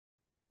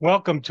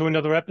Welcome to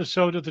another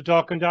episode of The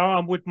Darkened Hour.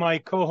 I'm with my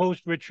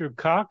co-host, Richard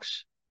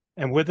Cox,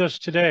 and with us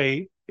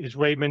today is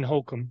Raymond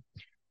Holcomb.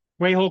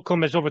 Ray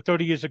Holcomb has over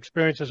 30 years'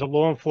 experience as a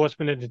law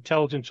enforcement and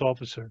intelligence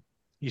officer.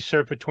 He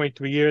served for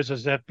 23 years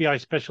as FBI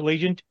Special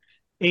Agent,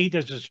 8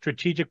 as a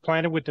strategic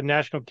planner with the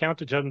National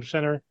Counterterrorism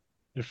Center,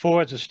 and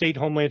 4 as a state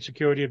Homeland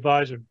Security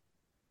advisor.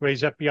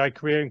 Ray's FBI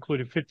career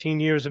included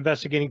 15 years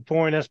investigating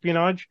foreign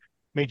espionage,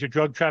 major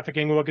drug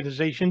trafficking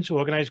organizations,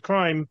 organized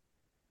crime,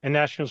 and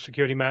national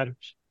security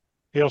matters.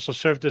 He also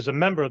served as a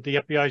member of the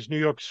FBI's New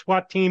York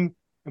SWAT team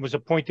and was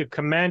appointed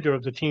commander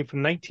of the team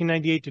from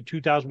 1998 to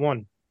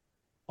 2001.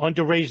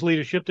 Under Ray's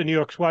leadership, the New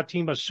York SWAT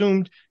team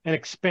assumed an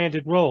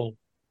expanded role,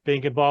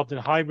 being involved in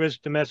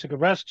high-risk domestic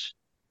arrests,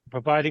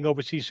 providing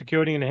overseas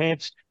security and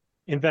enhanced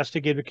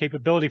investigative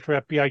capability for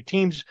FBI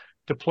teams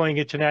deploying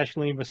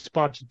internationally in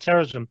response to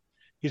terrorism.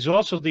 He's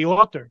also the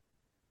author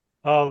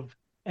of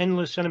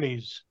Endless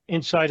Enemies,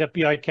 Inside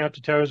FBI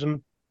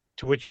Counterterrorism,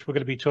 to which we're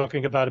going to be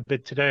talking about a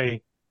bit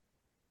today.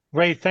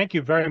 Ray, thank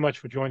you very much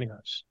for joining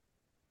us.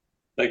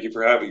 Thank you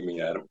for having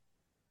me, Adam.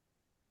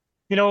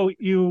 You know,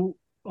 you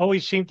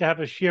always seem to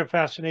have a sheer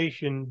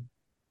fascination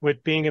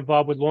with being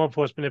involved with law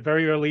enforcement at a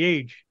very early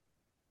age.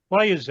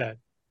 Why is that?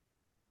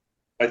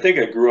 I think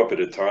I grew up at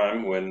a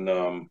time when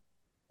there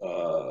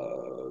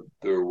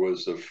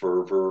was a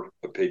fervor,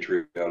 a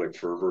patriotic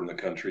fervor in the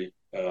country.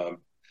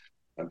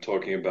 I'm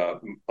talking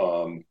about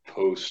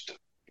post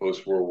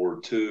World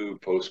War II,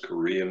 post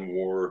Korean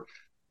War.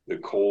 The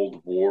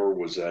Cold War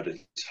was at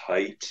its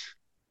height.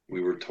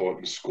 We were taught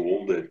in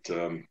school that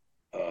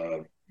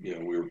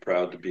we were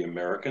proud to be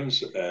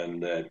Americans,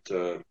 and that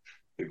the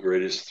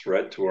greatest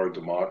threat to our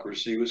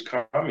democracy was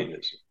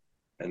communism,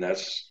 and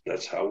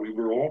that's how we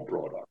were all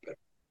brought up.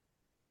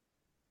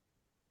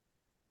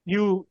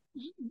 You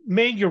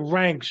made your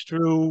ranks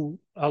through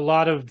a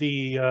lot of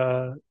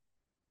the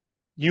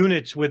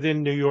units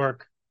within New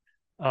York,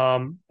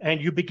 and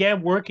you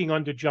began working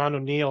under John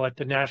O'Neill at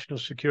the National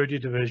Security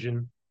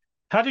Division.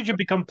 How did you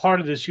become part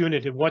of this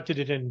unit, and what did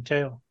it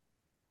entail?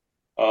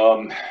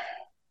 Um,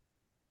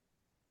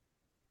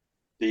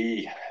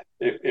 it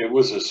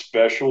was a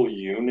special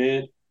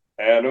unit,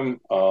 Adam.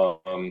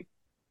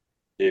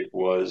 It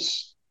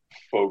was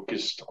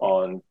focused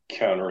on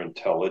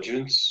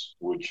counterintelligence,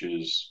 which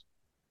is,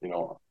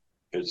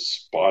 it's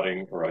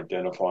spotting or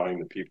identifying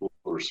the people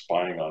who are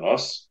spying on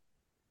us.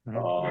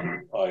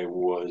 I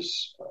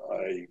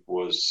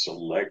was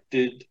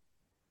selected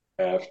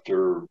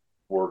after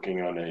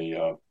working on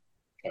a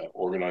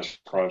organized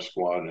crime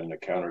squad and a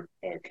counter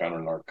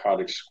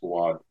narcotics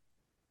squad.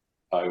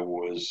 I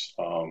was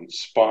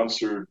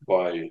sponsored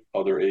by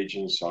other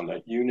agents on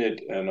that unit,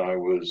 and I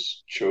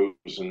was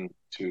chosen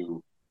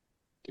to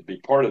be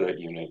part of that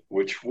unit,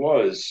 which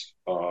was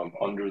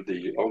under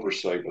the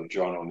oversight of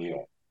John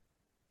O'Neill.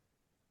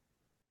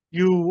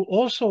 You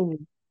also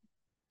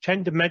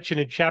tend to mention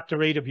in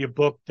chapter 8 of your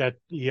book that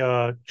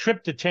the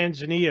trip to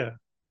Tanzania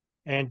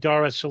and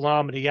Dar es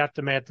Salaam in the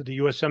aftermath of the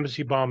U.S.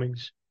 Embassy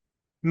bombings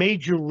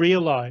made you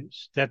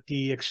realize that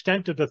the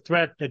extent of the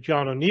threat that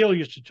John O'Neill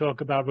used to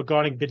talk about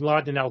regarding bin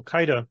Laden and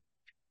al-Qaeda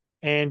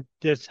and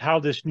how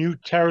this new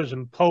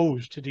terrorism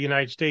posed to the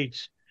United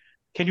States.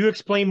 Can you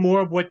explain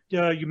more of what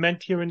you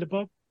meant here in the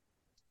book?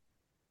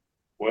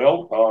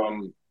 Well,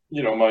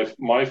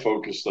 my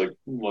focus,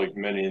 like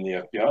many in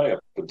the FBI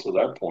up until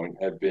that point,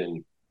 had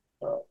been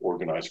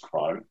organized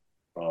crime,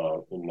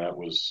 and that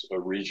was a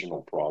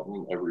regional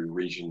problem. Every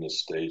region in the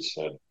States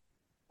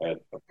had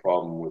a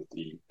problem with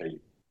a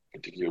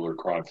particular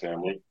crime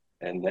family,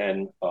 and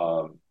then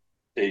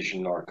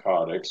Asian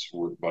narcotics.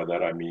 By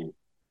that I mean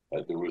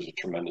that there was a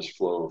tremendous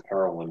flow of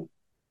heroin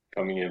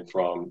coming in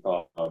from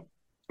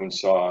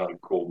Unsa,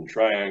 Golden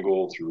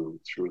Triangle, through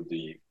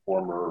the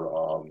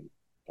former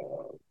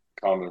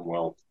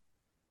Commonwealth,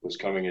 was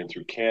coming in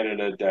through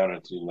Canada down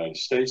into the United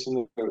States,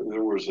 and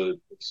there was a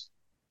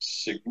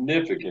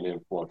significant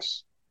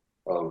influx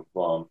of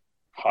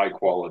high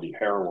quality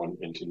heroin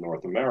into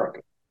North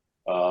America.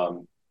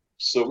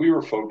 So we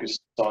were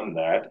focused on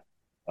that.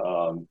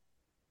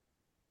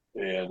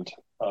 And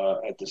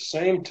at the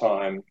same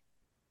time,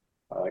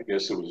 I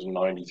guess it was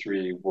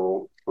 93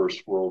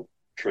 first World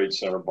Trade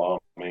Center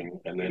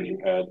bombing, and then you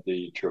had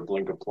the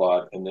Treblinka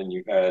plot, and then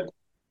you had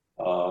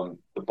the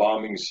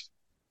bombings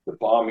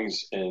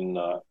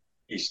in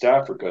East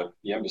Africa,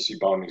 the embassy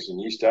bombings in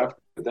East Africa.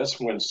 That's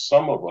when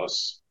some of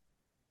us,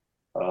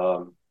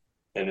 and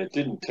it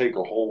didn't take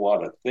a whole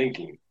lot of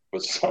thinking,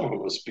 but some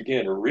of us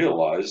began to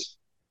realize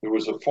there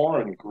was a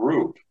foreign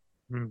group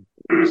that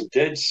was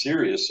dead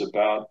serious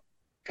about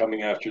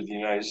coming after the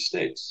United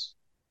States.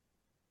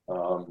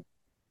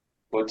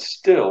 But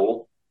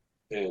still,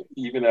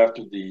 even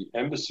after the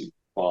embassy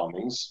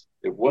bombings,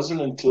 it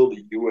wasn't until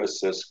the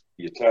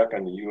attack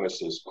on the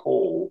USS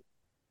Cole,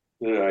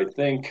 that I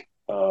think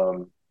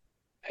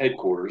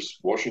headquarters,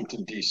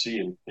 Washington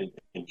D.C.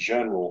 in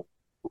general,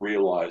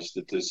 realized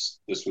that this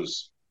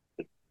was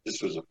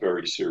a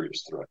very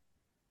serious threat.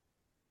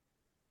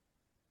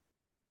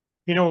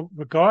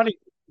 Regarding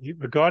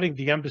regarding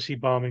the embassy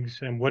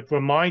bombings, and what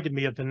reminded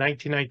me of the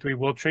 1993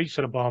 World Trade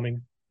Center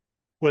bombing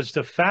was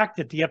the fact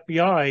that the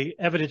FBI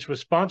evidence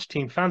response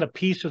team found a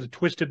piece of the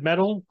twisted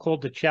metal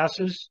called the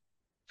chassis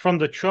from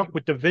the truck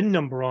with the VIN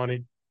number on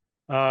it.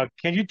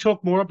 Can you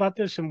talk more about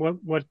this and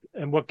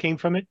what came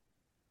from it?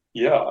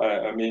 Yeah,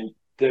 I mean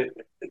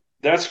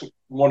that's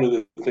one of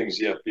the things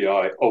the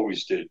FBI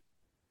always did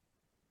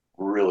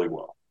really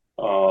well.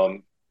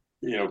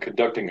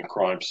 Conducting a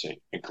crime scene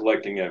and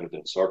collecting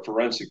evidence. Our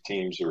forensic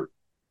teams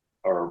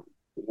are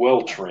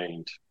well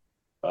trained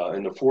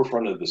in the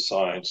forefront of the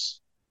science,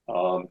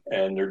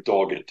 and they're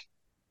dogged.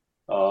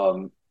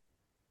 Um,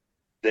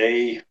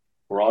 they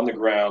were on the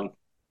ground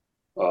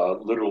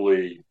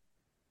literally,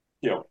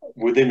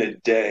 within a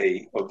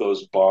day of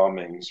those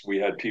bombings, we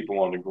had people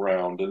on the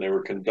ground and they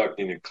were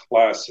conducting a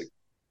classic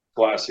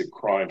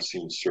crime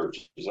scene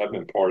searches. I've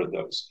been part of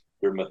those.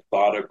 They're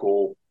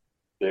methodical.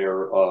 They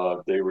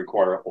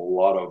require a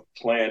lot of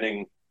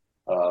planning.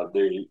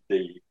 They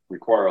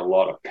require a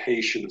lot of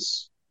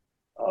patience.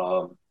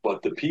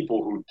 But the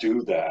people who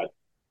do that,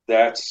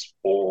 that's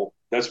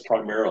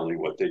primarily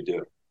what they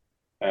do.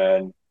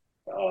 And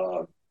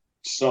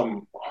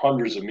some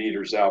hundreds of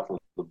meters out from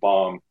the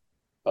bomb,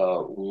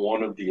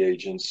 one of the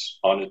agents,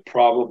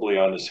 probably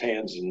on his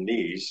hands and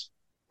knees,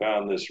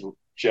 found this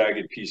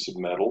jagged piece of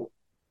metal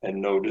and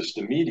noticed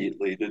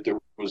immediately that there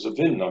was a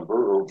VIN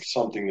number or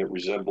something that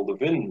resembled a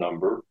VIN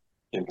number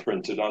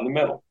imprinted on the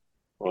metal.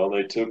 Well,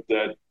 they took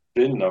that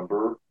VIN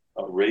number,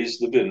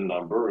 raised the VIN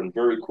number, and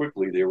very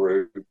quickly they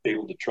were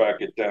able to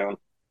track it down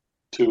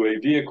to a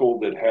vehicle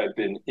that had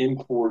been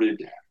imported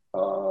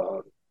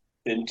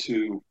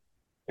into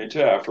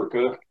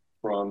Africa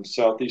from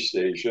Southeast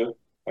Asia.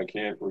 I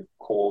can't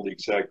recall the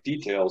exact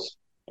details.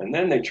 And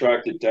then they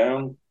tracked it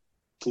down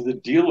to the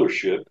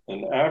dealership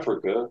in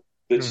Africa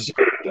that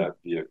sold that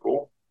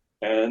vehicle,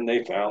 and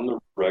they found the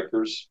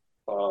records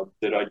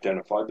that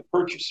identified the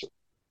purchaser.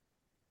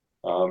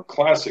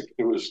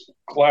 It was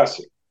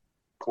classic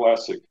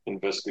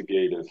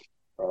investigative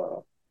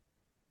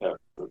effort.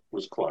 It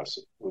was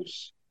classic.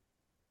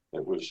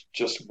 It was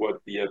just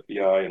what the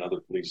FBI and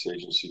other police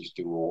agencies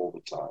do all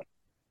the time.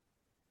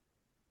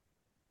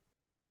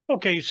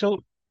 Okay,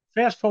 so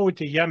fast forward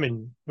to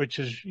Yemen, which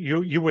is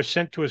you were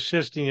sent to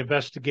assist in the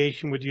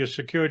investigation with your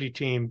security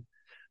team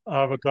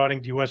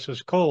regarding the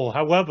USS Cole.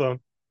 However,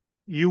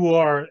 you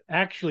are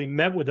actually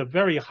met with a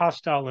very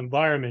hostile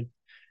environment.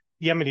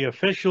 Yemeni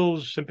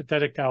officials,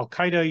 sympathetic to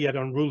al-Qaeda, yet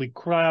unruly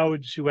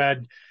crowds who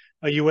had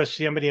a U.S.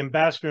 Yemeni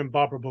ambassador in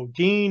Barbara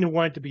Bodine, who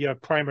wanted to be a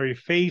primary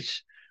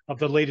face of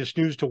the latest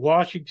news to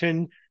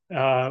Washington,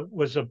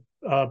 was an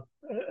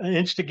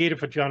instigator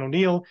for John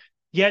O'Neill.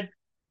 Yet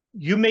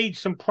you made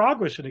some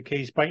progress in the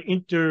case by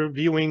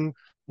interviewing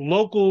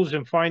locals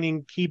and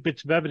finding key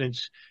bits of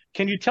evidence.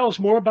 Can you tell us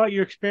more about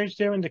your experience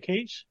there in the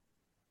case?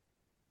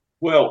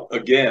 Well,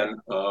 again,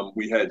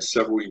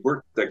 we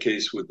worked that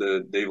case with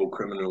the Naval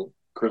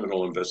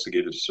Criminal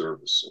Investigative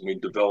Service, and we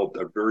developed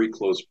a very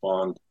close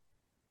bond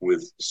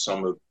with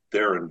some of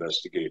their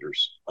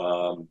investigators.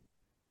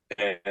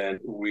 And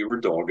we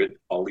were dogged.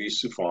 Ali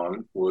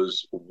Soufan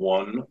was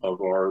one of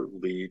our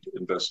lead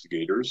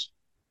investigators.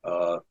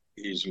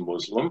 He's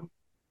Muslim.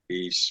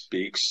 He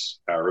speaks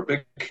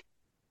Arabic,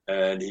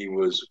 and he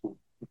was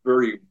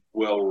very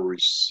well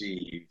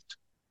received.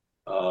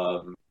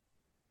 And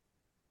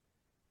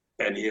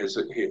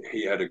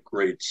he had a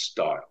great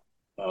style.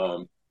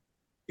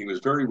 He was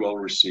very well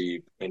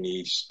received, and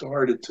he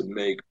started to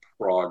make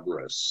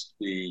progress.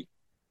 The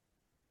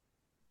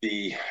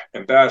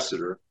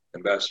ambassador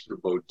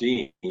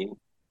Bodine,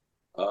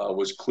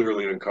 was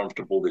clearly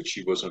uncomfortable that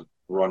she wasn't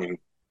running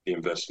the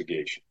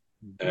investigation,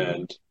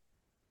 and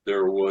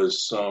there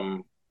was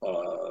some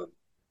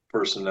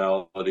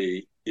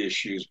personality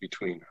issues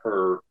between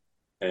her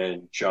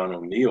and John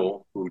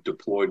O'Neill, who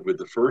deployed with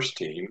the first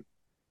team.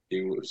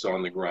 He was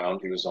on the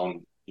ground. He was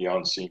on the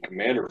on-scene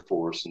commander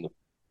force and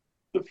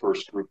the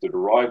first group that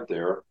arrived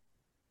there.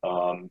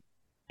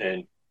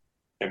 And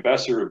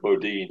Ambassador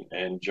Bodine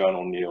and John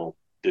O'Neill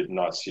did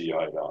not see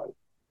eye to eye.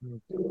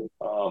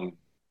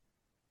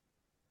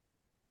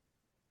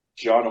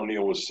 John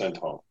O'Neill was sent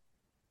home.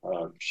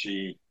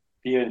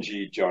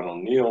 PNG John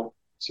O'Neill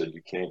said,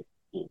 you can't,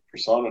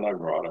 persona non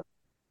grata,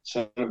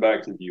 send him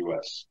back to the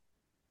U.S.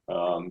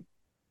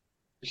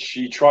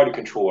 She tried to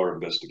control our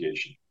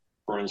investigation.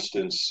 For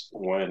instance,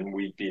 when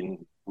we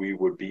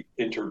would be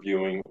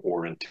interviewing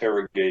or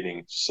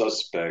interrogating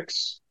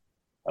suspects,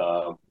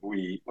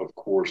 we, of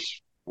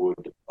course,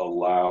 would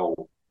allow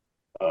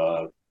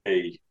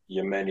a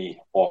Yemeni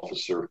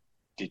officer,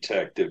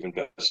 detective,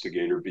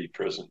 investigator be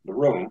present in the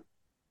room.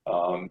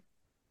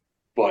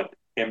 But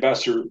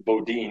Ambassador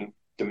Bodine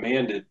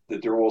demanded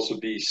that there also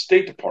be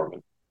State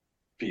Department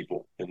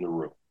people in the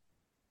room.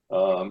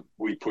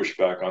 We pushed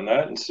back on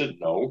that and said,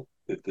 no,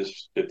 if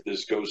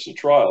this goes to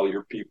trial,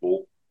 your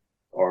people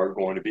are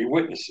going to be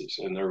witnesses,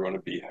 and they're going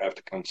to have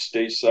to come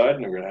stateside,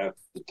 and they're going to have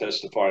to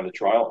testify in the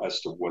trial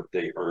as to what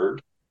they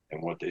heard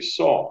and what they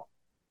saw.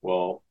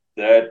 Well,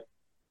 that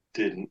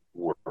didn't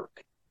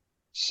work.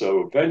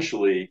 So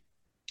eventually,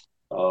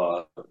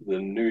 the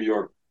New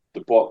York,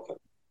 the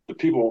the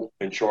people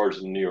in charge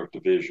of the New York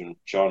division,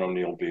 John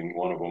O'Neill being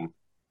one of them,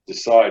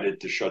 decided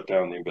to shut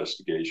down the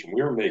investigation.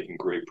 We were making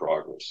great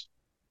progress.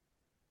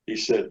 He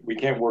said, we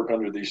can't work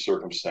under these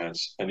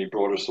circumstances, and he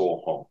brought us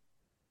all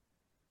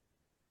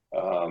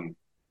home.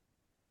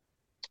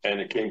 And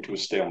it came to a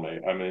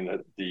stalemate. I mean,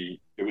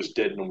 it was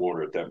dead in the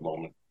water at that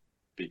moment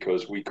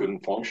because we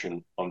couldn't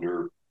function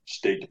under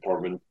State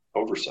Department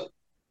oversight.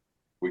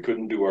 We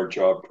couldn't do our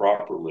job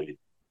properly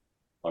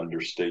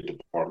under State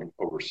Department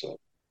oversight.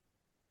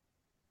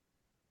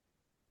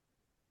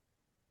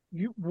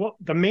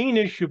 The main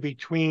issue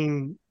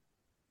between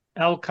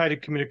Al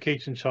Qaeda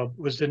Communications Hub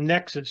was the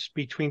nexus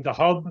between the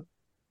hub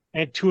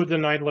and two of the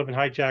 9/11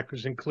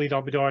 hijackers in Khalid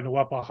al-Mihdhar and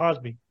Nawaf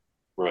al-Hazmi.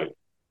 Right.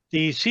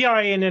 The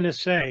CIA and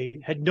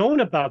NSA had known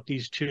about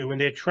these two, and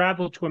they had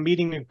traveled to a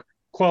meeting in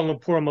Kuala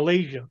Lumpur,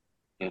 Malaysia.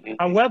 Mm-hmm.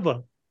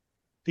 However,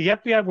 the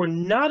FBI were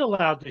not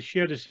allowed to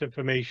share this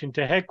information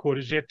to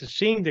headquarters after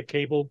seeing the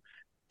cable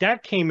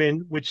that came in,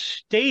 which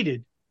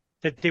stated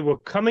that they were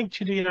coming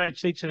to the United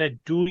States and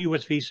had dual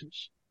U.S.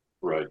 visas.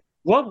 Right.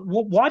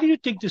 Why do you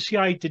think the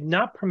CIA did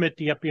not permit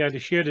the FBI to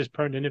share this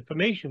pertinent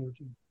information with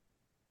you?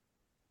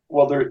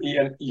 Well,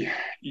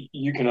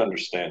 you can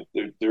understand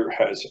there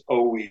has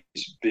always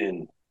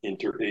been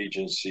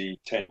interagency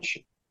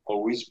tension,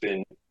 always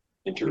been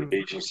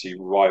interagency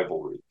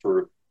rivalry.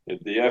 For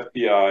the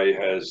FBI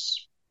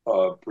has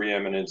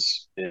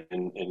preeminence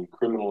in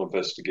criminal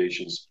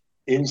investigations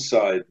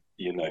inside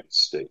the United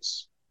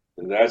States,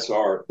 and that's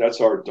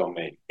our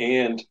domain,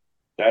 and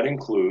that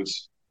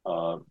includes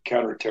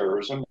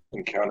counterterrorism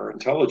and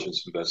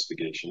counterintelligence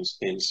investigations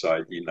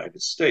inside the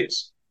United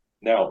States.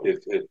 Now,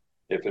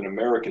 if an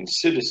American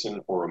citizen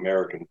or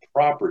American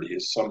property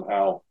is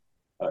somehow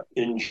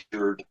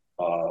injured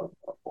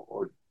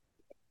or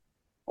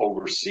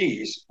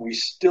overseas,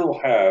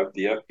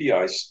 the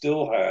FBI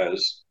still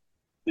has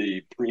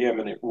the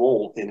preeminent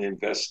role in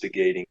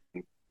investigating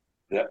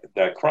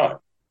that crime.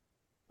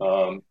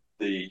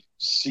 The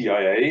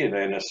CIA and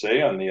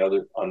NSA,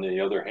 on the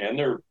other hand,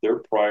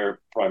 their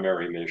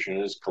primary mission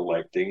is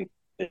collecting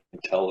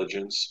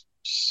intelligence,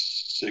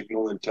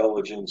 signal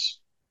intelligence,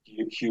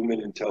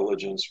 human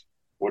intelligence,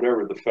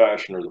 whatever the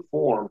fashion or the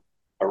form,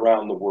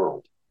 around the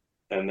world.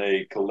 And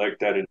they collect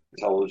that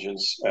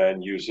intelligence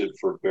and use it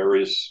for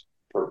various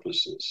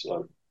purposes.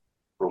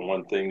 For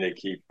one thing, they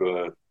keep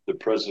the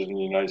President of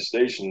the United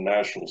States and the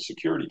National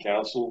Security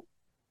Council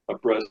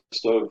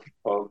abreast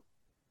of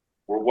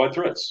worldwide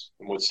threats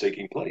and what's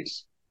taking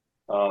place.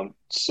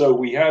 So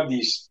we have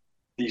these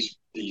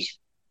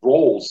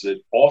roles that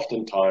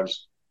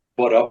oftentimes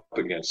butt up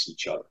against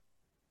each other.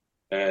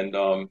 And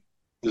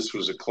this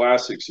was a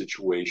classic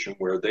situation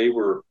where they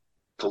were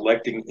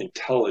collecting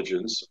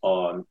intelligence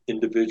on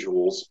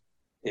individuals,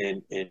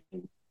 and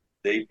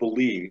they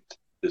believed,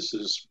 this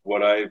is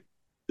what I've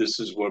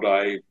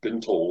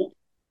been told,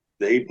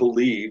 they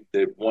believed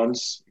that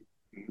once,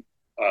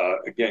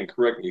 again,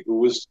 correct me, who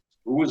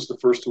was the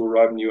first to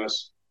arrive in the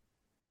U.S.?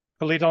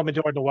 Khalid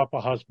al-Mihdhar and Nawaf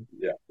al-Hazmi.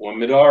 Yeah, well,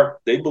 Mihdhar,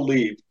 they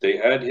believed they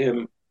had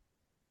him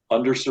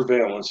under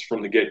surveillance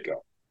from the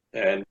get-go,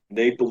 and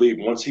they believed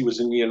once he was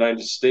in the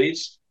United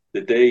States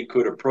that they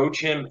could approach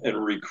him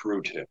and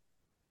recruit him.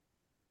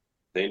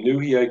 They knew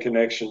he had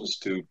connections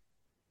to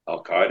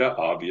Al-Qaeda,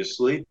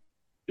 obviously,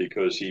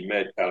 because he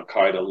met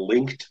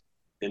Al-Qaeda-linked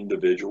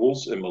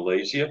individuals in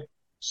Malaysia.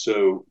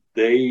 So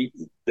they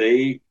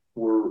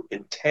were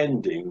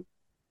intending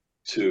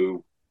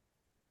to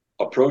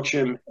approach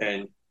him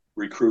and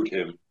recruit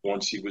him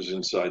once he was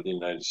inside the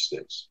United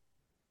States.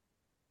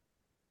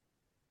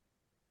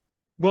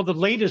 Well, the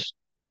latest,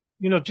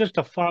 just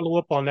to follow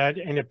up on that,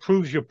 and it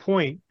proves your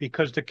point,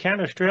 because the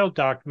Canestrell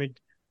document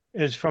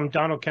is from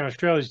Donald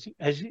Canestrell,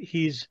 as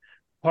he's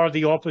part of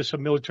the Office of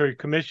Military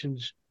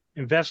Commissions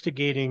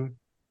investigating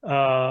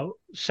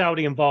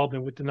Saudi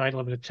involvement with the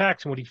 9/11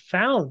 attacks. And what he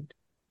found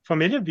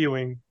from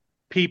interviewing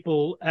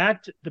people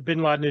at the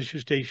Bin Laden issue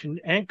station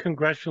and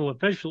congressional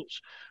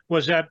officials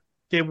was that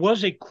there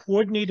was a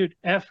coordinated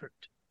effort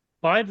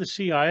by the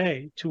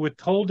CIA to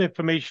withhold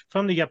information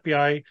from the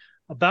FBI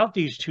about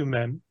these two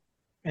men.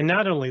 And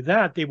not only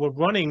that, they were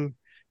running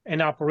an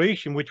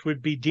operation which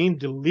would be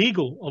deemed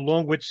illegal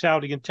along with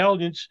Saudi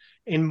intelligence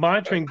in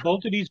monitoring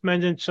both of these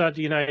men inside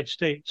the United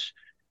States.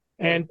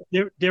 And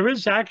there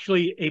is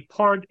actually a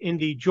part in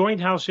the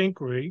Joint House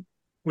inquiry,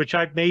 which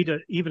I've made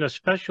even a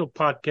special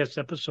podcast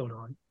episode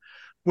on,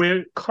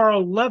 where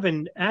Carl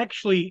Levin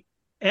actually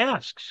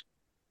asks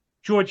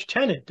George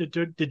Tenet, the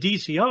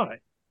DCI,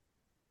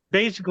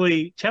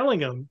 basically telling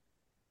him,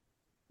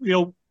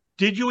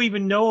 did you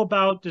even know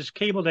about this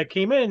cable that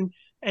came in?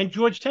 And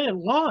George Tenet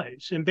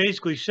lies and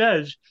basically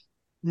says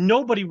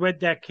nobody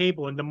read that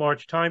cable in the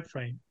March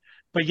timeframe,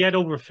 but yet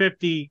over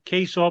 50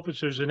 case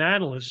officers and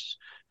analysts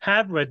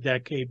have read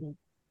that cable.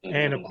 Mm-hmm.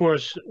 And of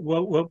course,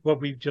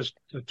 what we've just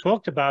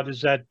talked about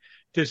is that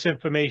this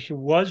information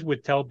was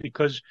withheld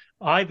because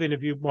I've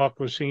interviewed Mark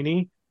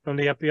Rossini from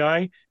the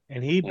FBI,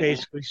 and he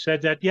basically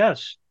said that,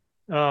 yes,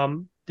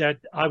 that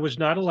I was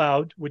not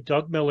allowed with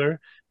Doug Miller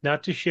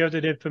not to share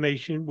that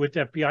information with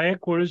FBI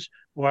headquarters,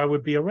 or I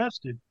would be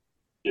arrested.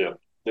 Yeah,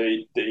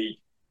 they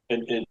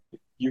and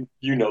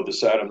you know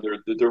this, Adam.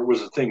 There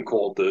was a thing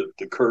called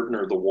the curtain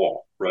or the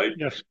wall, right?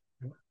 Yes.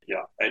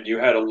 Yeah, and you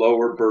had a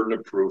lower burden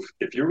of proof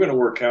if you're going to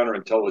work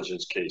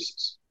counterintelligence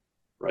cases,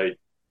 right?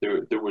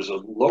 There was a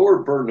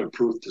lower burden of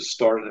proof to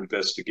start an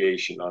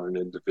investigation on an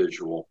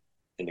individual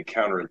in a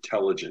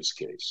counterintelligence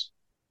case.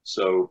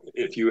 So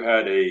if you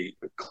had a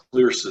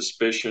clear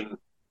suspicion,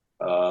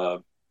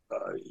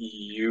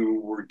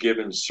 you were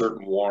given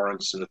certain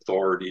warrants and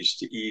authorities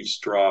to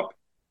eavesdrop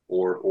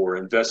or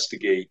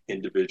investigate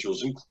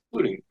individuals,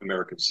 including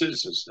American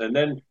citizens. And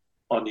then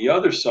on the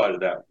other side of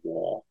that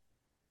wall,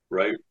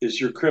 right, is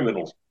your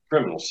criminal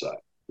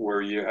side,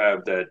 where you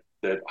have that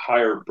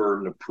higher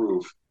burden of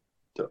proof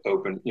to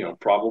open,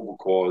 probable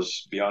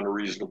cause beyond a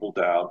reasonable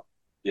doubt.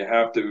 You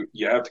have to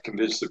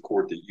convince the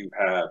court that you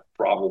have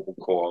probable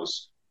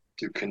cause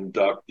to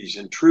conduct these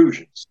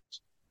intrusions,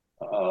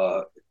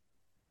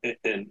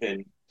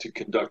 and to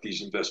conduct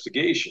these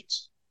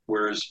investigations.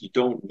 Whereas you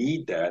don't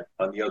need that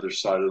on the other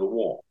side of the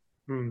wall,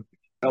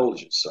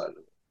 intelligence side of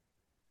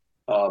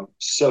it.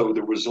 So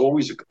there was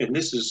always, and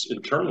this is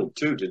internal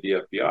too to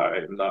the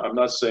FBI. I'm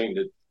not saying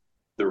that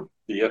the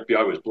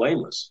FBI was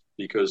blameless,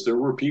 because there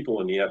were people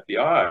in the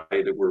FBI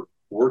that were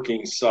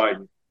working side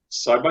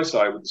by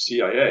side with the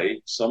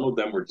CIA. Some of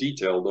them were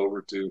detailed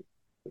over to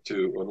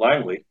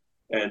Langley,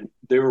 and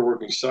they were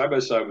working side by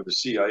side with the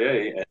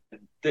CIA,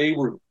 and they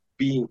were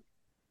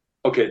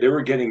they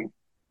were getting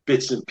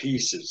bits and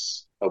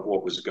pieces of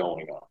what was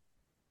going on,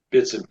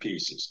 bits and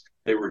pieces.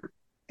 They were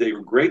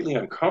greatly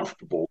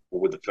uncomfortable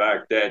with the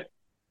fact that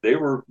they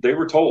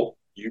were told,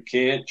 you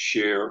can't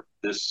share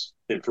this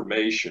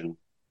information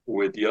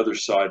with the other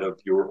side of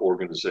your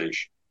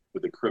organization,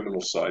 with the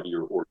criminal side of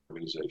your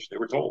organization. They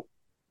were told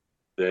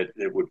that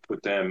it would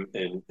put them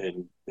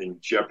in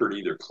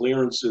jeopardy, their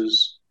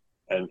clearances,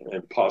 and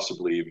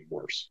possibly even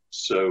worse.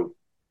 So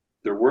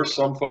there were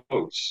some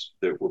folks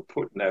that were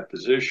put in that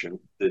position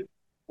that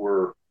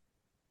were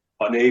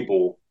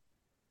unable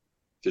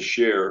to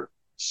share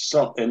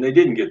some, and they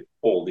didn't get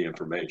all the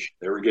information.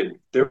 They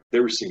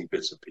were seeing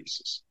bits and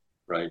pieces,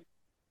 right?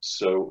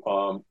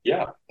 So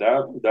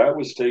that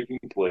was taking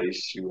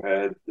place. You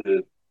had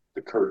the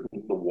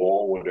curtain, the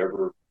wall,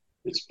 whatever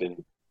it's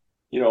been.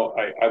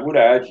 I would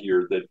add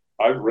here that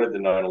I've read the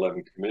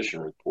 9/11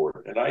 Commission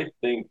report, and I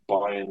think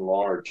by and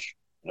large,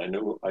 and I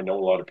know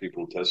a lot of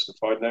people who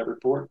testified in that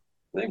report,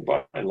 I think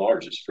by and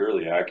large it's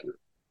fairly accurate.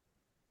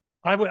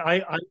 I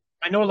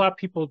know a lot of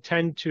people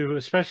tend to,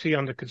 especially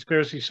on the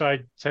conspiracy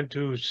side, tend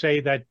to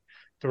say that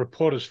the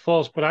report is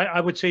false, but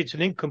I would say it's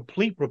an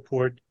incomplete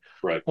report,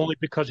 right? Only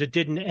because it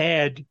didn't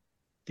add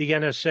the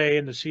NSA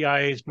and the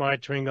CIA's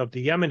monitoring of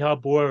the Yemen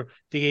hub or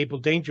the Able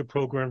Danger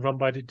program run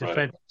by the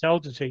Defense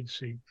Intelligence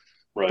Agency.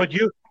 Right. But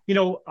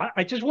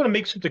I just want to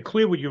make something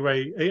clear with you,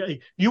 Ray.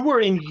 You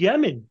were in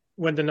Yemen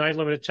when the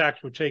 9/11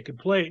 attacks were taking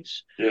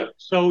place. Yeah.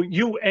 So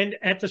and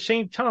at the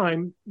same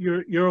time,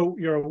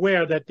 you're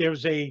aware that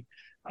there's an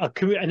Al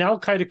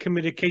Qaeda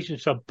communication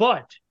sub.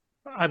 But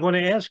I want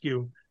to ask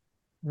you,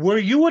 were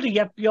you or the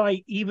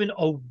FBI even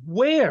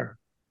aware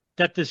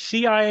that the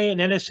CIA and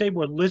NSA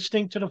were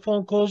listening to the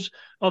phone calls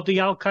of the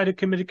Al Qaeda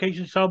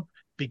communication sub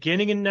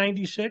beginning in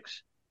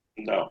 '96?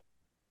 No.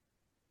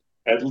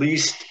 At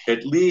least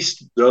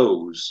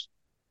those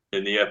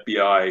in the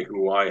FBI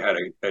who I had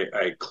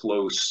a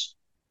close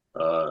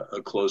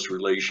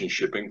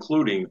relationship,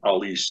 including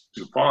Ali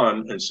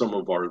Soufan and some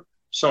of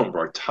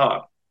our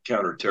top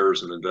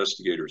counterterrorism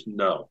investigators.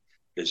 No,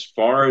 as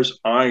far as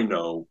I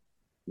know,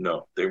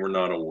 no, they were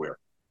not aware.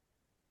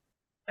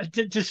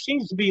 It just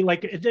seems to be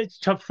like it's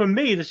tough for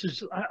me. This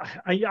is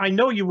I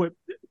know you were.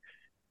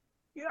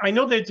 I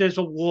know that there's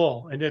a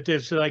wall and that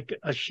there's like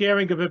a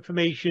sharing of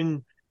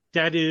information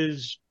that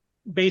is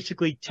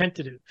basically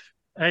tentative.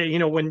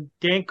 When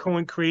Dan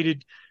Cohen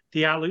created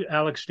the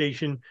Alex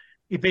Station,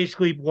 he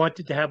basically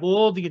wanted to have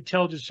all the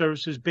intelligence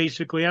services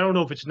basically, I don't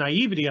know if it's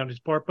naivety on his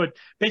part, but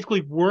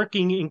basically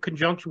working in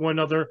conjunction with one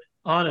another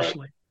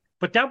honestly. Right.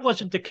 But that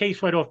wasn't the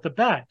case right off the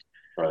bat.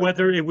 Right.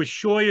 Whether it was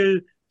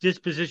Shoya's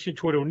disposition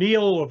toward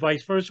O'Neill or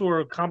vice versa, or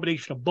a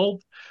combination of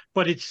both.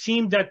 But it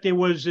seemed that there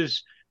was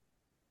this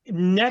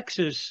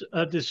nexus,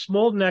 this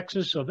small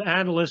nexus of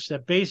analysts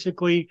that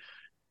basically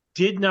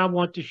did not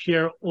want to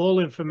share all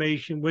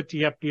information with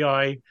the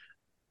FBI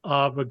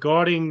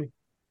regarding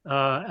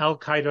Al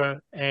Qaeda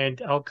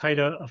and Al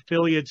Qaeda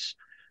affiliates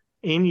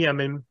in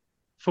Yemen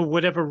for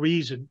whatever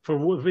reason.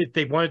 If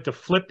they wanted to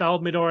flip Al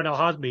Midar and Al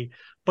Hazmi,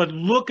 but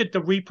look at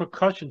the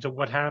repercussions of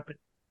what happened.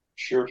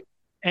 Sure.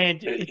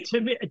 And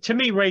to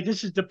me, Ray,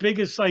 this is the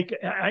biggest. Like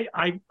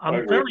I'm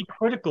very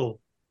critical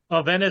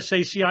of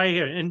NSA, CIA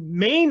here, and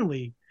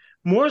mainly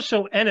more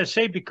so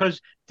NSA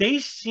because they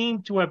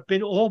seem to have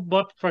been all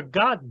but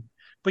forgotten.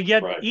 But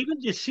yet, even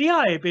the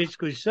CIA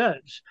basically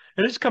says,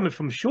 and it's coming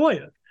from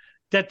Shoya,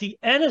 that the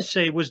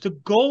NSA was the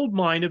gold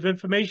mine of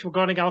information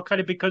regarding Al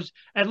Qaeda because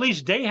at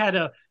least they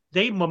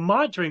were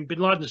monitoring Bin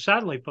Laden's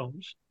satellite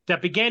phones.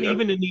 that began Yep.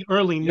 even in the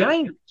early Yep.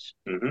 90s.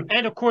 Mm-hmm.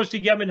 And of course, the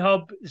Yemen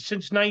hub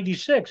since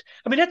 96.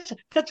 I mean,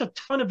 that's a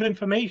ton of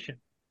information.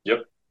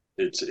 Yep.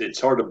 It's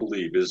hard to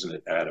believe, isn't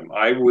it, Adam?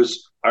 I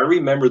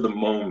remember the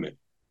moment.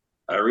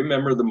 I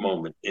remember the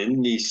moment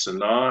in the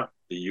Sana'a,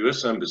 the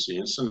U.S. Embassy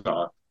in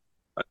Sana'a.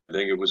 I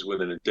think it was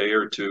within a day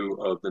or two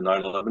of the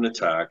 9/11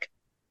 attack.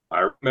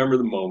 I remember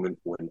the moment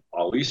when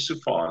Ali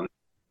Soufan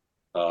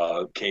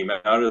came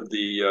out of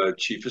the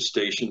chief of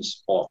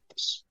station's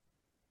office,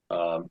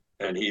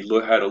 and he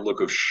had a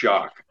look of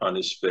shock on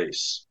his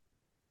face.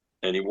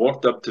 And he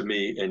walked up to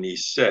me and he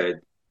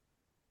said,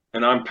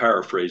 and I'm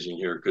paraphrasing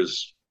here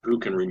because who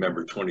can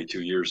remember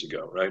 22 years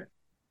ago, right?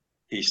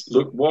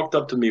 Walked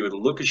up to me with a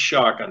look of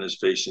shock on his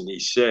face and he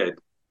said,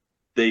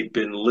 they've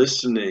been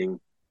listening.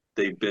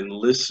 They've been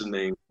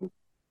listening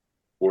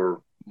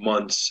for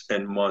months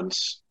and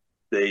months.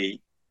 They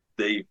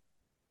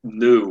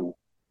knew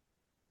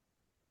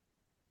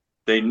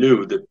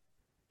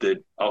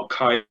that Al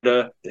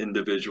Qaeda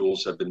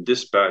individuals have been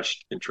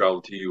dispatched and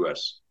traveled to the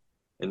U.S.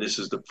 And this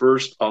is the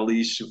first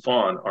Ali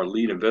Soufan, our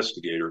lead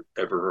investigator,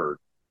 ever heard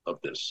of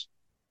this.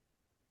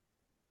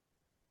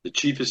 The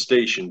chief of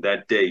station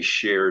that day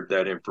shared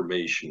that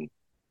information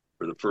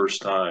for the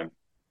first time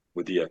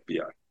with the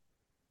FBI.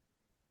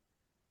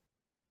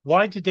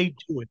 Why did they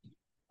do it?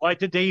 Why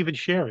did they even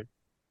share it?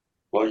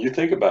 Well, you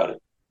think about it.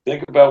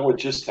 Think about what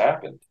just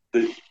happened.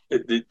 The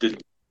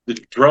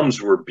drums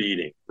were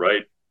beating,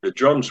 right? The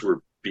drums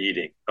were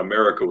beating.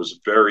 America was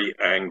very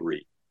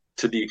angry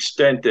to the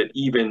extent that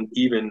even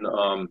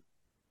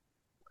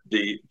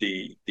the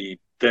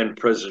then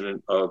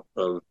president of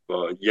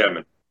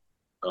Yemen,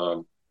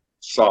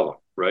 Saleh,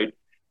 right?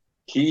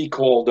 He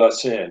called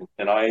us in,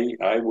 and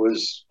I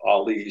was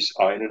Ali's.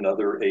 I and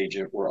another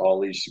agent were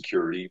Ali's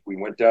security. We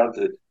went down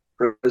to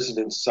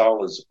President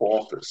Saleh's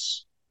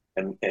office,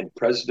 and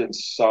President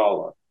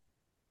Saleh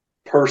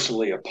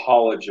personally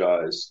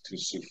apologized to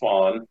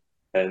Soufan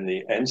and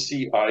the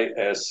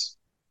NCIS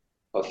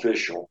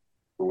official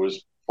who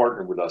was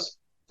partnered with us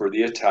for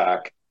the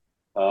attack.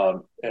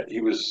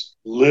 He was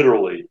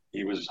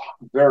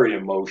very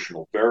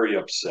emotional, very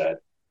upset.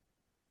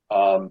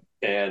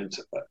 And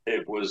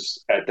it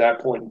was at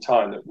that point in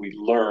time that we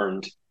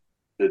learned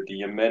that the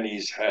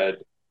Yemenis had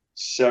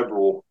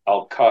several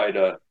Al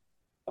Qaeda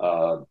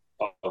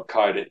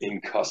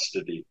in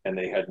custody, and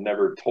they had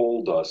never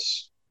told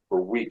us for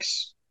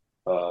weeks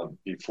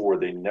before.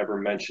 They never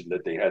mentioned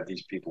that they had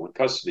these people in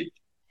custody.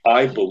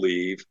 I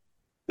believe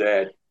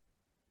that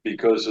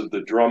because of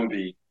the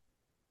drumbeat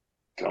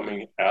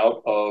coming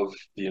out of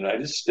the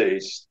United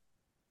States,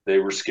 they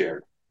were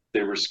scared.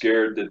 They were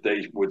scared that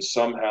they would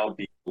somehow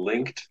be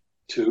linked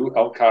to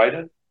Al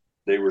Qaeda.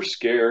 They were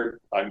scared.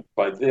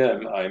 By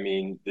them, I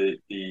mean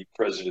the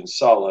President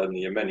Saleh and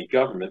the Yemeni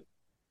government.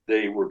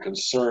 They were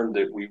concerned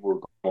that we were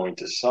going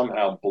to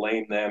somehow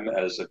blame them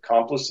as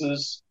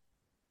accomplices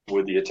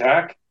with the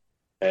attack.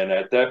 And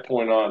at that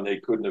point on, they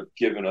couldn't have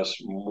given us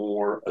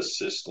more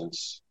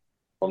assistance.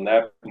 From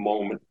that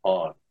moment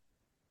on,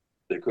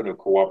 they couldn't have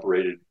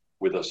cooperated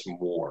with us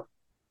more.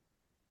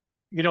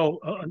 You know,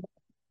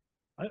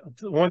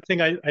 one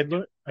thing I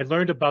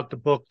learned about the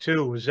book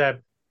too was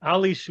that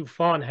Ali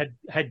Soufan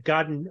had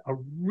gotten a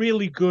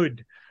really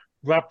good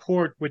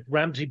rapport with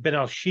Ramzi bin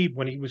al-Shibh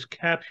when he was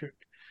captured.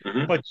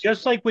 Mm-hmm. But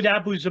just like with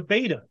Abu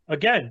Zubaydah,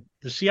 again,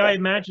 the CIA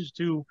managed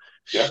to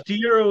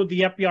steer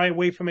the FBI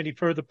away from any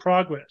further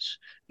progress.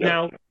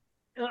 Now,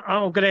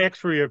 I'm going to ask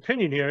for your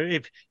opinion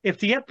here. If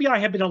the FBI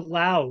had been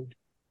allowed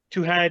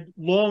to had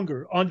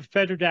longer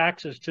unfettered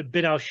access to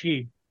bin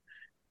al-Shibh,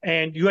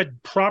 and you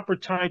had proper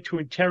time to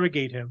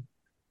interrogate him,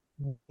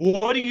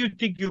 what do you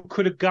think you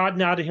could have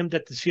gotten out of him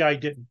that the CIA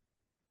didn't?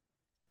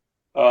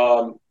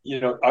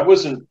 I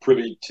wasn't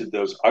privy to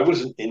those. I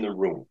wasn't in the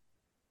room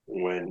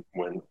when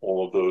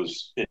all of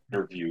those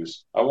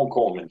interviews. I won't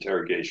call them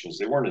interrogations.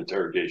 They weren't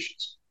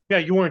interrogations. Yeah,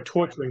 you weren't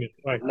torturing it,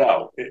 right?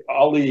 No,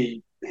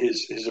 Ali,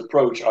 his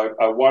approach.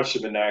 I watched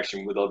him in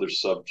action with other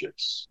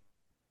subjects.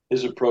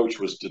 His approach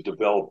was to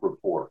develop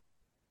rapport,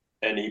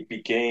 and he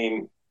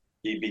became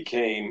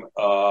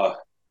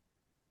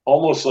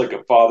almost like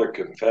a father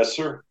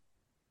confessor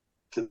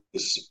to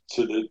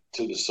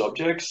the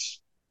subjects.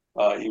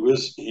 He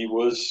was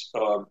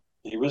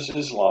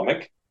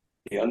Islamic.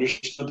 He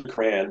understood the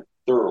Quran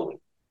thoroughly,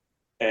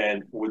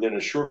 and within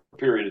a short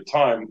period of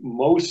time,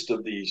 most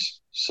of these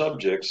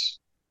subjects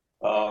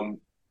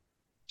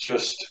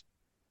just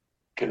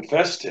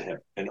confessed to him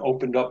and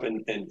opened up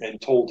and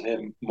told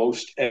him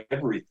most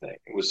everything.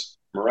 It was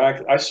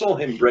miraculous. I saw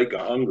him break a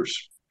hunger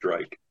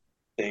strike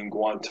in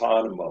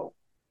Guantanamo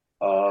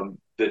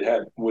that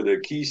had with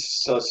a key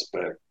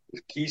subject.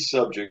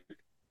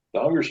 The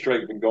hunger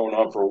strike had been going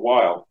on for a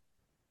while,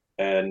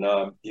 and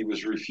he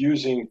was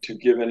refusing to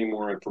give any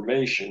more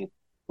information.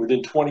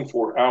 Within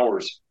 24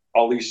 hours,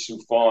 Ali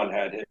Soufan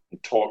had him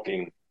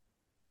talking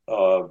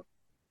like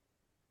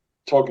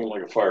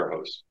a fire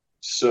hose.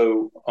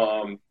 So,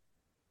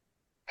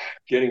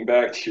 getting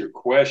back to your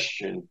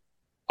question,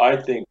 I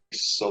think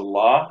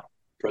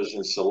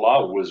President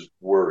Salah was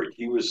worried.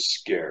 He was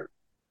scared.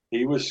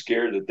 He was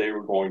scared that they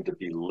were going to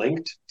be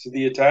linked to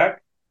the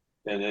attack,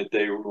 and that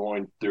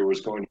there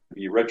was going to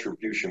be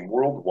retribution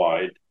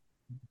worldwide,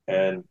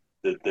 and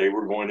that they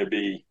were going to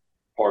be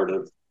part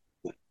of.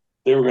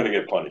 They were going to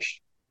get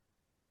punished.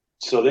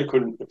 So they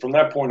couldn't. From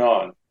that point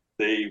on,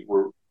 they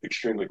were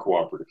extremely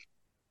cooperative.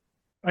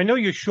 I know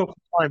you're short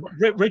on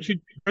time. Richard,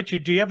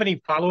 do you have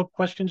any follow-up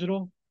questions at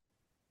all?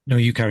 No,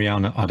 you carry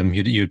on, Adam.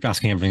 You're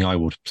asking everything I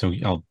would, so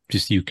I'll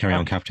just you carry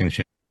on Okay. capturing the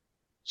ship.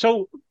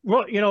 So,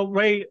 well,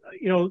 Ray,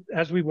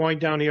 as we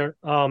wind down here,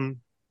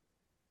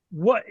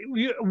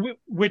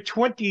 we're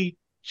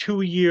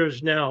 22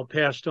 years now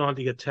past on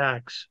the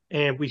attacks,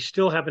 and we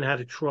still haven't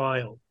had a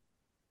trial.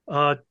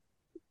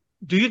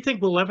 Do you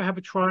think we'll ever have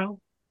a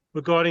trial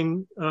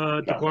regarding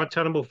the No,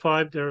 Guantanamo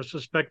Five that are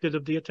suspected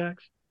of the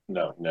attacks?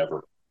 no,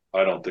 never.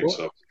 I don't think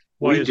so.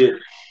 Why We is it?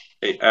 did,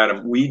 hey,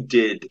 Adam, we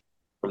did,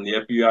 from the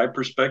FBI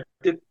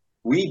perspective,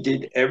 we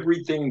did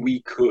everything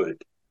we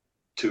could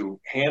to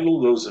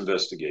handle those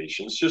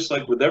investigations, just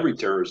like with every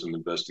terrorism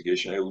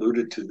investigation. I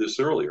alluded to this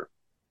earlier.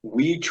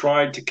 We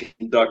tried to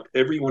conduct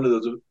every one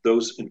of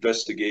those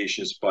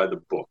investigations by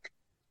the book,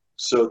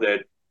 so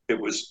that it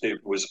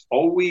was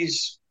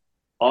always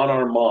on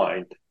our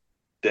mind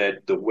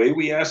that the way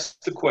we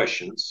asked the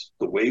questions,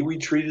 the way we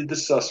treated the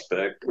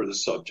suspect or the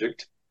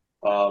subject,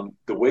 the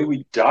way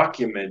we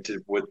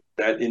documented what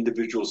that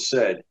individual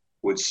said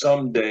would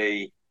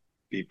someday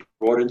be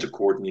brought into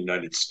court in the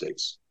United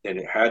States, and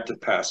it had to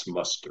pass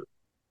muster.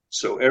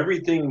 So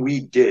everything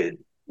we did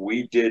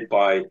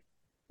by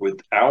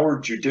with our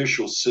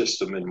judicial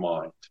system in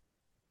mind.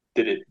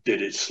 Did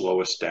it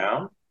slow us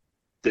down?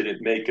 Did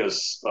it make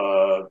us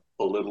a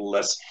little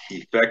less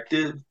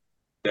effective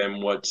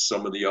than what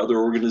some of the other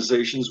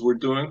organizations were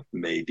doing?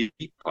 Maybe,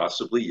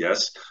 possibly,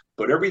 yes.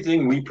 But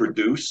everything we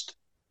produced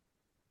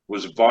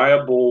was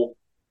viable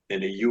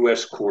in a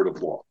U.S. court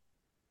of law.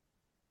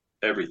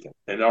 Everything,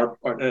 and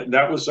and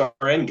that was our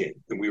end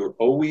game, and we were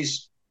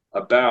always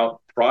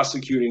about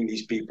prosecuting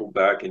these people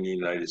back in the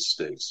United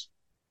States.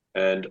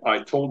 And I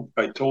told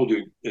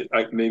you,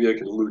 maybe I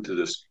could allude to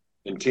this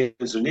in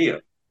Tanzania,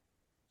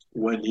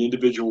 when the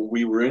individual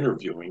we were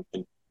interviewing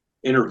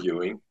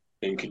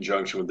in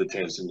conjunction with the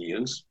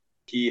Tanzanians,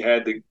 he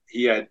had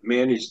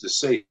managed the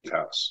safe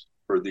house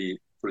for the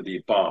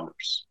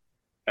bombers,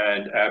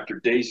 and after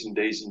days and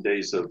days and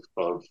days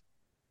of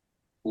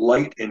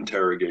light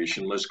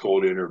interrogation, let's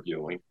call it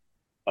interviewing,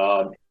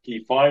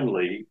 he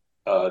finally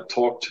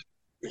talked.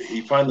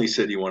 He finally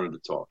said he wanted to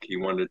talk. He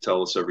wanted to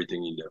tell us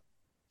everything he knew.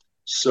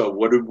 So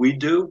what did we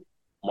do?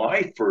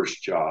 My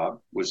first job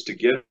was to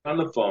get on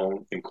the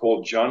phone and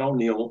call John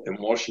O'Neill in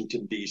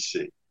Washington,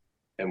 D.C.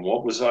 And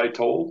what was I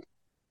told?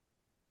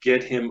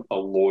 Get him a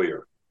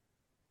lawyer.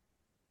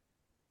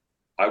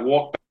 I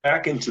walked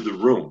back into the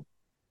room,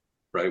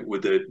 right,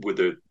 with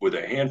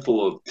a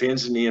handful of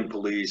Tanzanian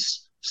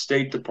police,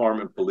 State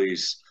Department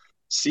police,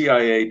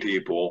 CIA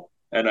people,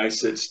 and I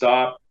said,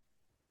 stop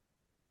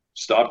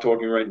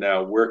talking right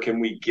now. Where can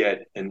we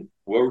get a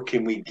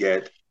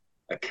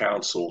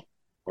counsel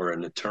or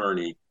an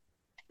attorney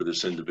for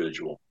this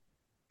individual?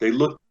 They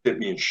looked at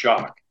me in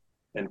shock,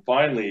 and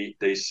finally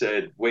they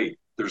said, wait,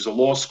 there's a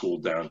law school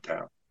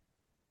downtown.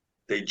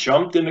 They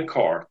jumped in a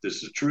car.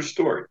 This is a true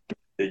story.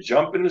 They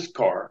jump in this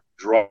car,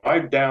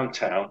 drive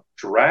downtown,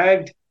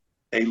 dragged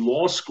a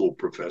law school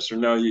professor.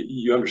 Now,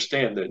 you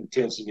understand that in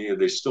Tanzania,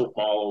 they still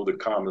follow the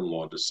common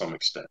law to some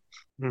extent,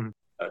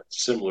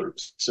 similar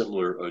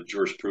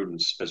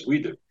jurisprudence as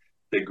we do.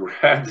 They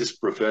grabbed this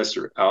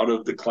professor out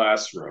of the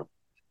classroom.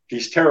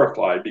 He's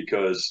terrified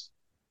because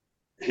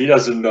he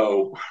doesn't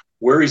know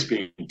where he's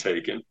being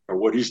taken or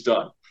what he's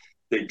done.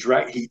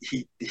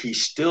 He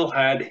still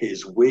had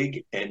his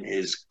wig and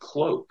his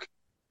cloak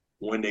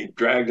when they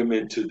dragged him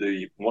into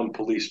the one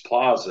police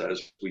plaza,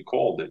 as we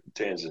called it in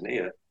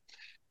Tanzania.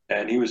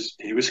 And he was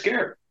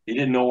scared. He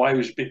didn't know why he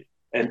was being.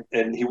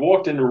 And he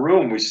walked in the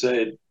room. We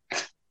said,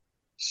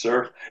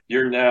 "Sir,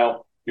 you're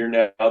now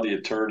the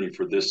attorney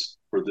for this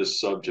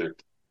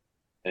subject."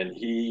 And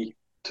he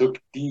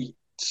took the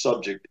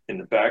subject in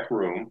the back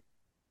room.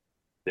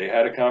 They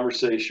had a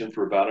conversation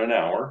for about an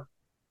hour.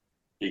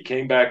 He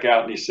came back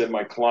out and he said,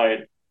 "My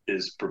client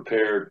is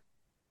prepared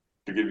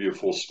to give you a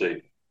full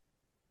statement,"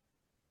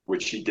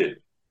 which he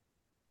did.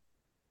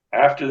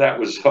 After that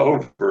was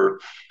over,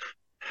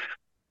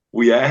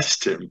 we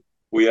asked the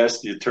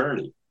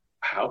attorney,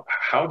 how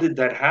did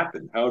that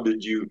happen? How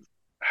did you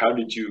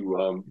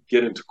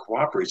get him to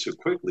cooperate so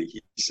quickly?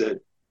 He said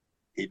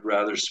he'd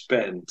rather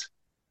spend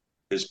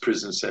his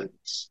prison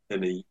sentence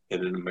in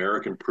an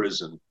American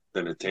prison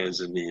than a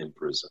Tanzanian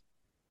prison.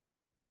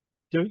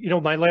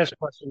 My last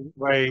question,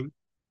 Ray,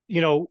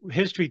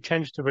 history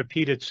tends to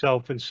repeat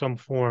itself in some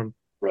form.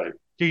 Right.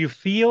 Do you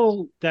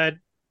feel that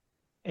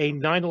a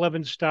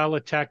 9/11 style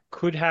attack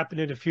could happen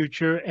in the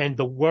future, and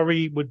the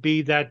worry would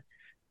be that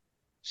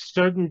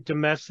certain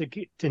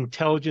domestic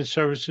intelligence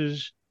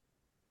services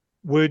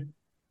would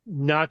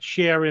not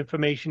share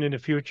information in the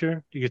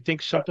future? Do you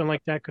think something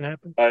like that could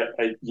happen?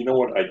 You know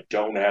what? I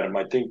don't, Adam.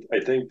 I think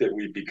that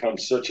we've become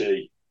such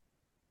a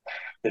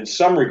in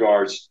some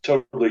regards,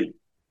 totally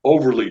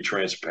overly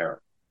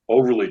transparent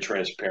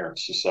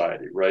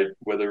society, right?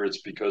 Whether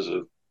it's because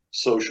of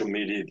social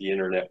media, the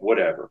internet,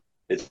 whatever.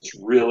 It's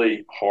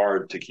really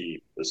hard to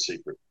keep a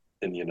secret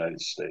in the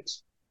United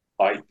States.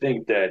 I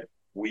think that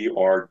we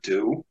are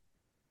due,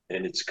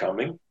 and it's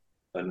coming,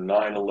 a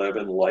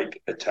 9/11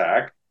 like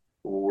attack.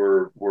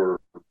 We're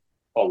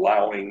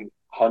allowing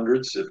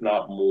hundreds, if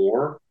not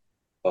more,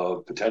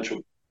 of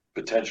potential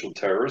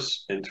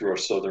terrorists into our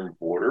southern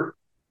border.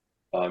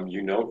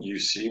 You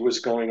see what's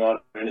going on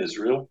in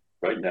Israel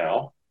right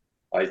now.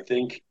 I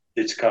think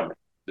it's coming.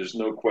 There's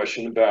no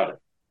question about it.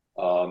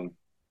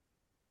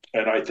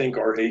 And I think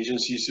our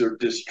agencies are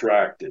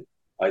distracted.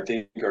 I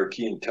think our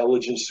key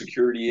intelligence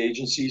security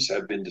agencies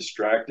have been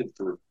distracted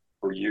for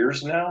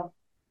years now.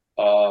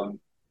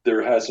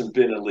 There hasn't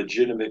been a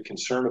legitimate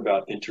concern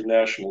about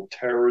international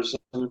terrorism.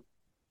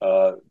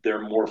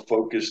 They're more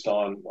focused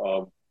on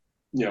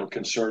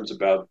concerns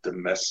about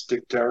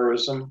domestic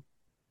terrorism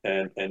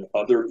and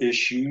other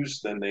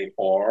issues than they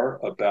are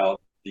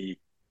about the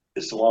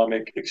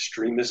Islamic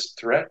extremist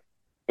threat.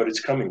 But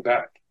it's coming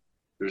back.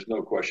 There's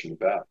no question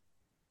about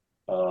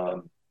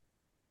it.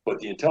 But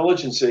the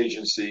intelligence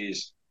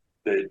agencies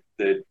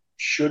that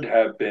should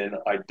have been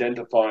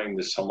identifying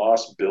this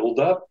Hamas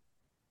buildup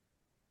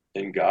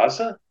in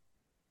Gaza,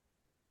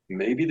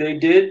 maybe they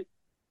did,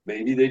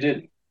 maybe they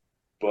didn't.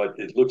 But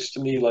it looks to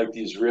me like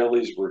the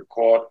Israelis were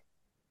caught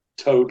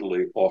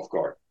totally off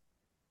guard.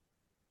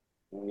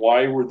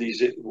 Why were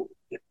these?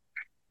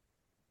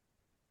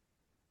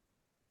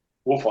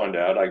 We'll find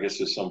out. I guess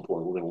at some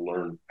point we're going to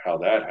learn how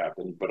that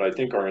happened. But I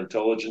think our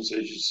intelligence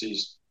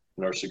agencies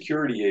and our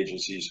security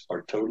agencies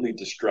are totally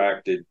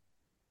distracted.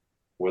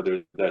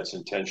 Whether that's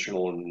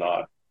intentional or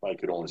not, I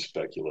could only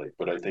speculate.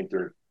 But I think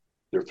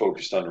they're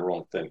focused on the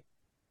wrong thing.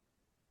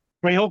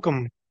 Ray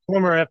Holcomb,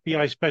 former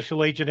FBI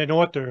special agent and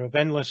author of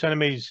Endless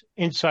Enemies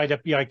Inside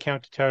FBI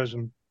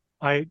Counterterrorism.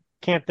 I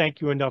can't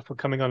thank you enough for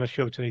coming on the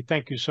show today.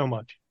 Thank you so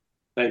much.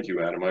 Thank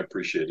you, Adam. I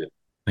appreciate it.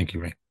 Thank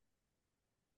you, Ray.